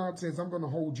 God says, I'm going to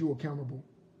hold you accountable.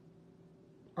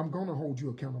 I'm going to hold you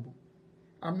accountable.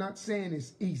 I'm not saying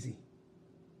it's easy.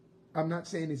 I'm not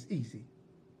saying it's easy.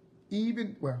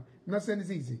 I'm not saying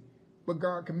it's easy, but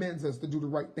God commands us to do the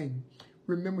right thing.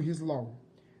 Remember his law.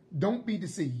 Don't be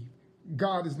deceived.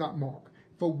 God is not mocked.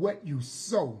 For what you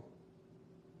sow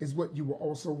is what you will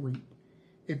also reap.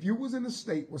 If you was in a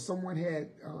state where someone had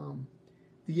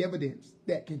the evidence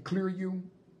that can clear you,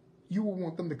 you will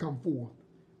want them to come forth.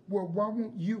 Well, why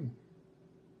won't you?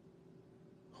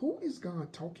 Who is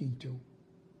God talking to?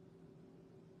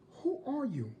 Who are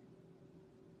you?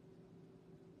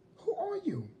 Who are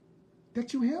you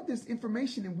that you have this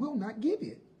information and will not give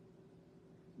it?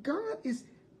 God is,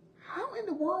 how in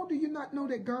the world do you not know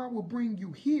that God will bring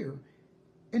you here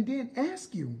and then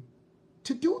ask you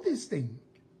to do this thing?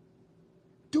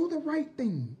 Do the right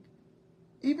thing.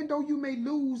 Even though you may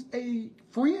lose a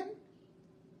friend,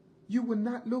 you will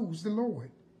not lose the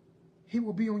Lord. He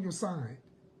will be on your side.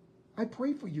 I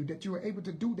pray for you that you are able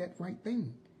to do that right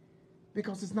thing,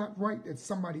 because it's not right that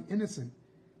somebody innocent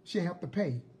should have to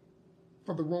pay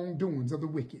for the wrongdoings of the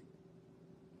wicked.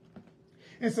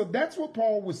 And so that's what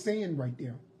Paul was saying right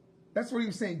there. That's what he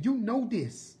was saying. You know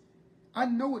this. I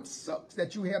know it sucks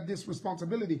that you have this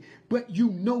responsibility, but you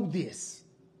know this.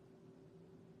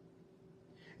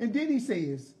 And then he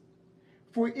says,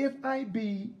 if I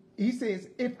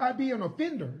be an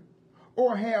offender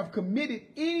or have committed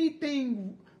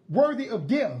anything worthy of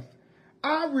death,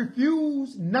 I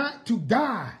refuse not to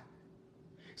die.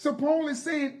 So Paul is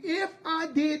saying, if I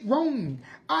did wrong,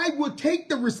 I will take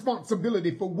the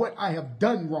responsibility for what I have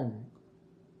done wrong.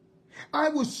 I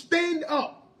will stand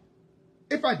up.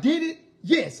 If I did it,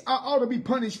 yes, I ought to be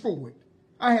punished for it.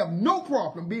 I have no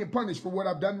problem being punished for what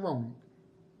I've done wrong.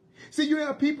 See, you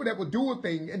have people that will do a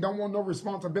thing and don't want no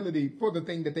responsibility for the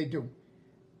thing that they do.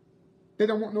 They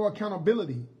don't want no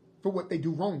accountability for what they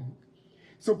do wrong.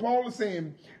 So Paul is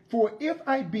saying, for if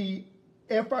I be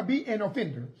an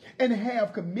offender and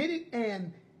have committed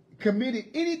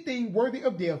anything worthy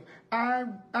of death,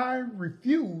 I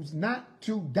refuse not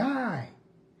to die.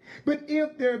 But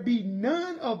if there be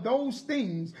none of those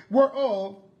things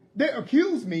whereof they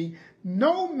accuse me,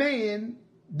 no man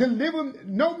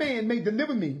may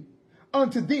deliver me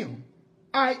unto them.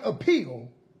 I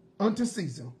appeal unto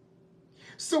Caesar.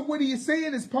 So what he is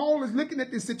saying is Paul is looking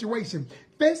at this situation.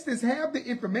 Festus have the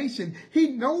information. He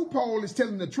knows Paul is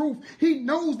telling the truth. He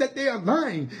knows that they are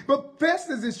lying. But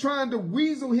Festus is trying to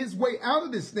weasel his way out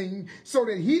of this thing so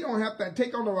that he don't have to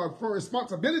take on the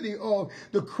responsibility of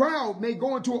the crowd may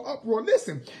go into an uproar.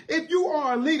 Listen, if you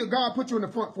are a leader, God put you in the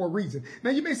front for a reason.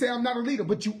 Now you may say, I'm not a leader,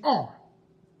 but you are.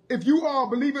 If you are a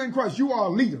believer in Christ, you are a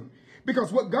leader.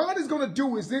 Because what God is going to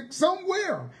do is that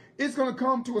somewhere it's going to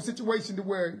come to a situation to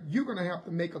where you're going to have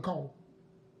to make a call.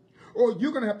 Or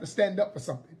you're going to have to stand up for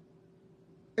something.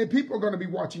 And people are going to be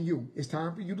watching you. It's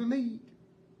time for you to lead.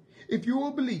 If you're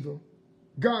a believer,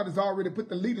 God has already put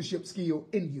the leadership skill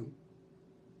in you.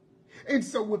 And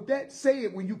so with that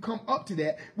said, when you come up to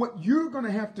that, what you're going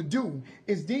to have to do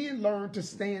is then learn to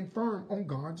stand firm on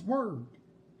God's word.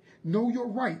 Know your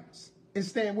rights and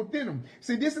stand within them.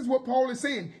 See, this is what Paul is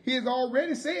saying. He has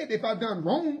already said, if I've done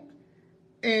wrong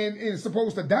and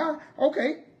supposed to die,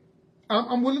 okay,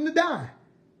 I'm willing to die.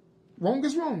 Wrong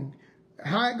is wrong.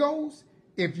 How it goes,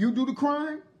 if you do the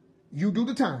crime, you do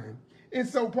the time. And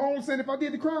so Paul said, if I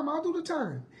did the crime, I'll do the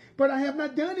time. But I have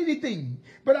not done anything.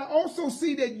 But I also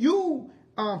see that you,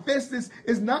 Festus,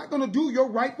 is not going to do your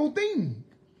rightful thing.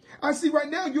 I see right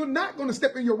now you're not going to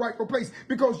step in your rightful place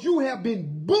because you have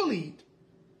been bullied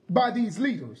by these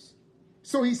leaders.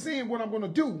 So he's saying what I'm going to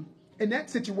do in that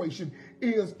situation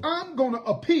is I'm going to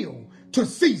appeal to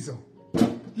Caesar.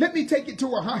 Let me take it to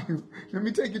a higher. Let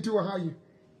me take it to a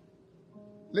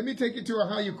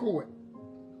higher court.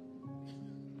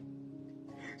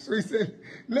 So he said,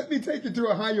 let me take it to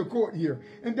a higher court here.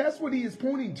 And that's what he is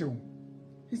pointing to.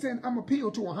 He said, I'm appeal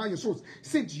to a higher source.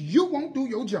 Since you won't do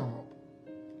your job,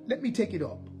 let me take it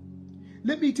up.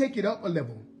 Let me take it up a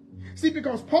level. See,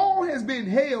 because Paul has been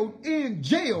held in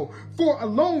jail for a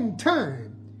long time.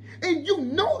 And you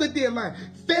know that they're lying.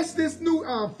 Festus knew,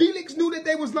 Felix knew that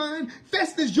they was lying.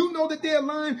 Festus, you know that they're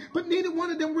lying. But neither one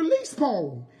of them released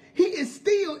Paul. He is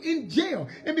still in jail.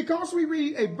 And because we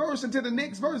read a verse into the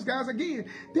next verse, guys, again,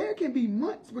 there can be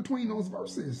months between those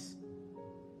verses.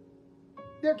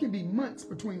 There can be months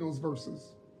between those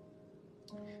verses.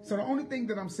 So the only thing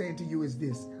that I'm saying to you is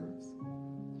this, guys.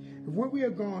 Where we are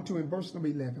going to in verse number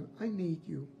 11, I need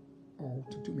you all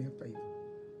to do me a favor.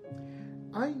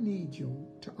 I need you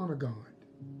to honor God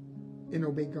and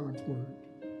obey God's word.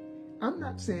 I'm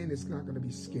not saying it's not going to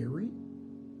be scary,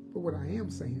 but what I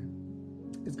am saying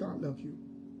is God loves you.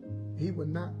 He will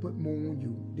not put more on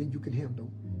you than you can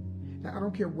handle. Now, I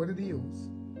don't care what it is.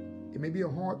 It may be a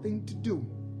hard thing to do,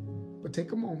 but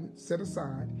take a moment, set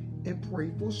aside, and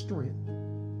pray for strength,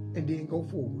 and then go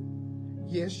forward.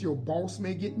 Yes, your boss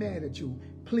may get mad at you.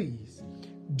 Please,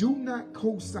 do not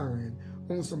co-sign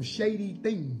on some shady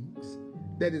things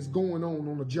that is going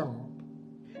on a job.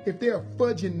 If they are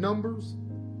fudging numbers,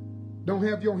 don't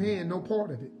have your hand, no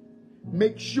part of it.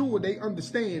 Make sure they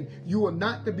understand you are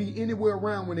not to be anywhere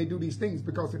around when they do these things,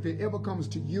 because if it ever comes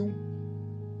to you,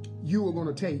 you are going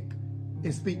to take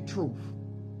and speak truth.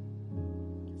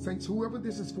 Saints, whoever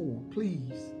this is for,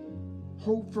 please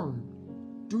hold firm,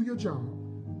 do your job,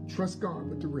 trust God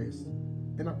with the rest,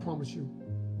 and I promise you,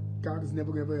 God is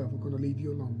never, ever, ever going to leave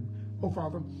you alone. Oh,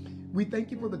 Father, we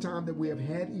thank you for the time that we have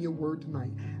had in your word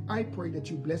tonight. I pray that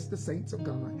you bless the saints of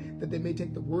God, that they may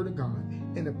take the word of God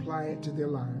and apply it to their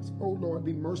lives. Oh, Lord,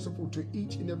 be merciful to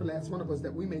each and every last one of us,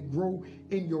 that we may grow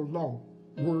in your law,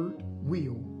 word,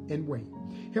 will, and way.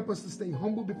 Help us to stay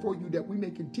humble before you, that we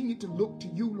may continue to look to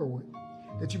you, Lord,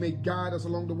 that you may guide us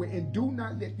along the way, and do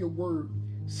not let your word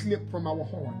slip from our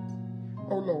heart.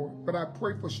 Oh, Lord, but I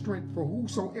pray for strength for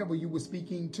whosoever you were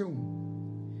speaking to,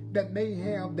 that may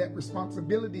have that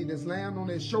responsibility that's laying on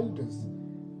their shoulders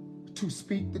to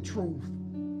speak the truth,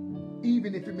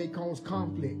 even if it may cause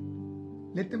conflict.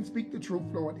 Let them speak the truth,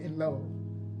 Lord, in love.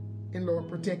 And Lord,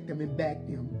 protect them and back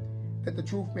them, that the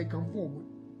truth may come forward.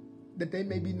 that they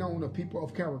may be known of people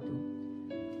of character.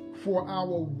 For our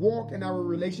walk and our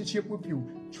relationship with you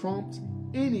trumps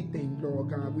anything, Lord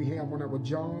God, we have on our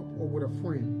job or with a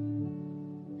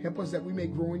friend. Help us that we may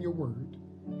grow in your word.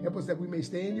 Help us that we may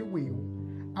stay in your will,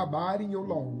 abide in your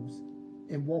laws,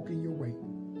 and walk in your way.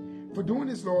 For doing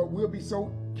this, Lord, we'll be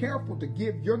so careful to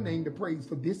give your name the praise,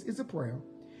 for this is a prayer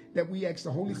that we ask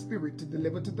the Holy Spirit to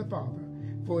deliver to the Father,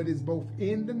 for it is both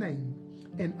in the name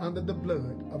and under the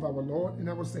blood of our Lord and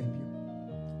our Savior.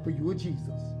 For you are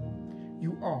Jesus.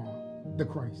 You are the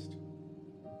Christ.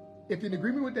 If you're in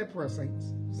agreement with that prayer,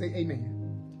 saints, say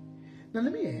amen. Now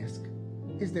let me ask,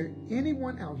 is there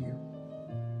anyone out here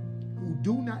who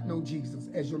do not know Jesus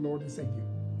as your Lord and Savior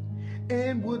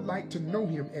and would like to know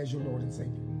him as your Lord and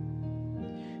Savior?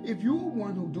 If you're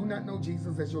one who do not know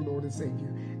Jesus as your Lord and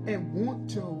Savior and want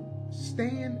to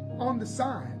stand on the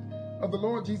side of the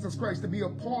Lord Jesus Christ to be a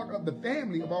part of the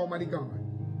family of Almighty God,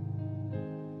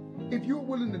 if you're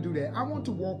willing to do that, I want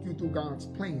to walk you through God's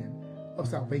plan of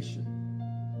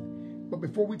salvation. But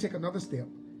before we take another step,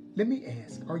 let me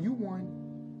ask, are you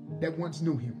one that once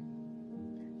knew him?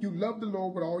 You loved the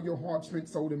Lord with all your heart, strength,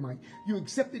 soul, and might. You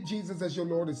accepted Jesus as your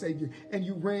Lord and Savior, and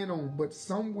you ran on, but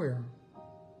somewhere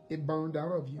it burned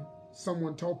out of you.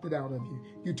 Someone talked it out of you.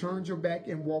 You turned your back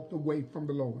and walked away from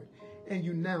the Lord. And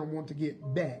you now want to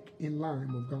get back in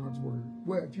line with God's word.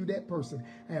 Well, if you're that person,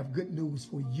 I have good news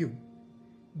for you.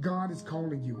 God is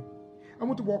calling you. I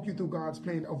want to walk you through God's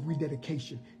plan of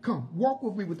rededication. Come, walk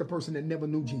with me with the person that never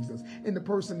knew Jesus and the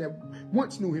person that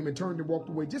once knew him and turned and walked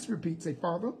away. Just repeat, say,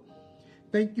 Father,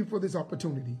 thank you for this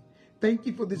opportunity. Thank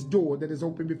you for this door that is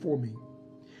open before me.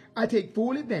 I take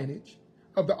full advantage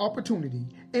of the opportunity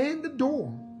and the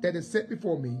door that is set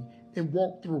before me and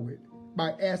walk through it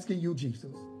by asking you,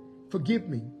 Jesus, forgive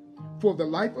me for the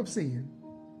life of sin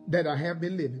that I have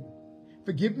been living.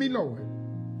 Forgive me, Lord,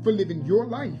 for living your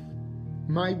life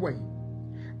my way.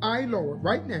 I, Lord,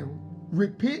 right now,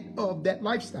 repent of that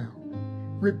lifestyle.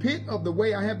 Repent of the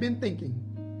way I have been thinking.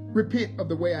 Repent of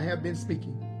the way I have been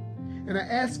speaking. And I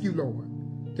ask you,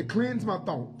 Lord, to cleanse my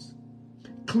thoughts,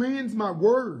 cleanse my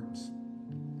words,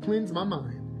 cleanse my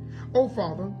mind. Oh,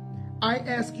 Father, I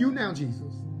ask you now,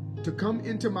 Jesus, to come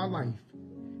into my life.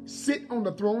 Sit on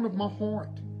the throne of my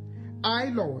heart. I,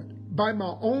 Lord, by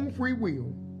my own free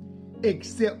will,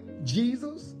 accept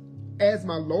Jesus as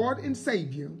my Lord and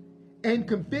Savior and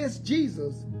confess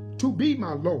Jesus to be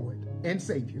my Lord and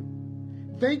Savior.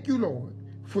 Thank you, Lord,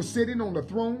 for sitting on the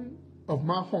throne of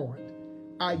my heart.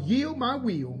 I yield my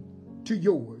will to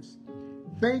yours.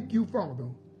 Thank you, Father,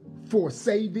 for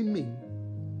saving me.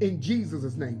 In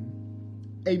Jesus' name,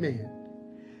 amen.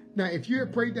 Now, if you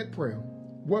have prayed that prayer,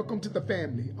 welcome to the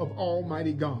family of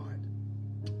Almighty God.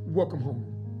 Welcome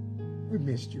home. We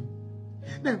missed you.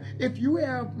 Now, if you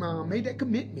have made that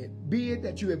commitment, be it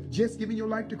that you have just given your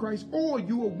life to Christ or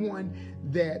you are one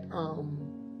that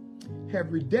have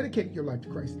rededicated your life to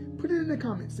Christ, put it in the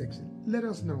comment section. Let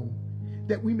us know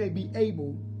that we may be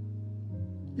able,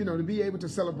 to be able to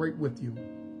celebrate with you.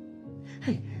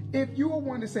 Hey, if you are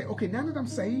one to say, okay, now that I'm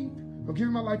saved, I'm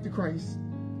giving my life to Christ,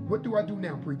 what do I do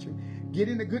now, preacher? Get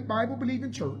in a good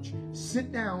Bible-believing church,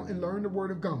 sit down and learn the Word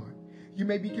of God. You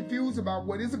may be confused about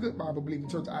what is a good Bible-believing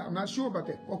church. I'm not sure about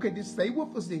that. Okay, just stay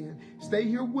with us then. Stay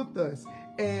here with us,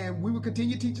 and we will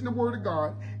continue teaching the Word of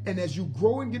God. And as you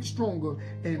grow and get stronger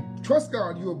and trust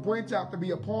God, you will branch out to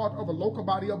be a part of a local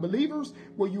body of believers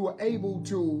where you are able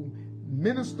to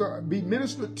be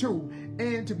ministered to,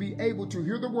 and to be able to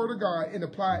hear the Word of God and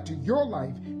apply it to your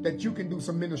life, that you can do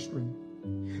some ministry.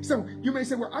 So you may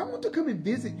say, well, I want to come and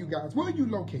visit you guys. Where are you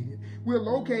located? We're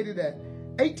located at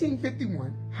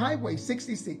 1851 Highway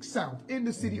 66 South in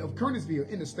the city of Kernersville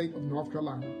in the state of North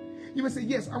Carolina. You may say,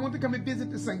 yes, I want to come and visit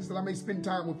the saints that I may spend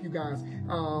time with you guys,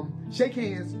 shake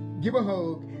hands, give a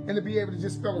hug, and to be able to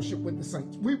just fellowship with the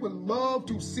saints. We would love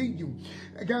to see you.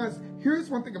 Guys, here's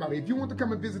one thing about it. If you want to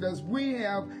come and visit us, we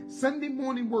have Sunday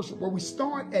morning worship where we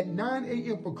start at 9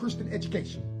 a.m. for Christian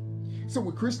education. So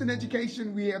with Christian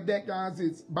education, we have that, guys.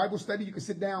 It's Bible study. You can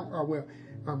sit down,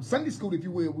 Sunday school, if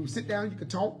you will. We sit down, you can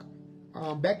talk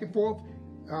back and forth,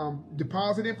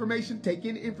 deposit information, take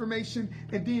in information,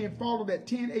 and then follow that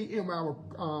 10 a.m.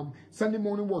 our Sunday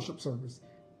morning worship service.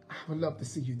 I would love to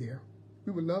see you there.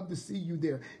 We would love to see you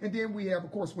there. And then we have,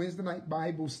 of course, Wednesday night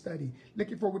Bible study.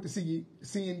 Looking forward to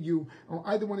seeing you on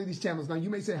either one of these channels. Now,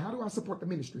 you may say, how do I support the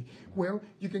ministry? Well,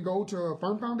 you can go to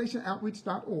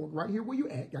firmfoundationoutreach.org right here where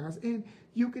you're at, guys. And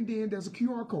you can then, there's a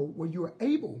QR code where you are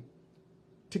able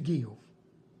to give.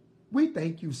 We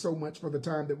thank you so much for the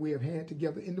time that we have had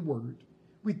together in the Word.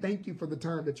 We thank you for the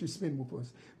time that you spend with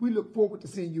us. We look forward to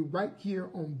seeing you right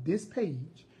here on this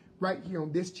page, right here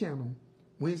on this channel,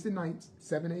 Wednesday nights,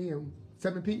 7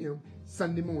 p.m.,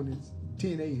 Sunday mornings,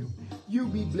 10 a.m. You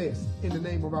be blessed in the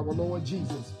name of our Lord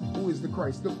Jesus, who is the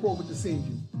Christ. Look forward to seeing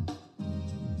you.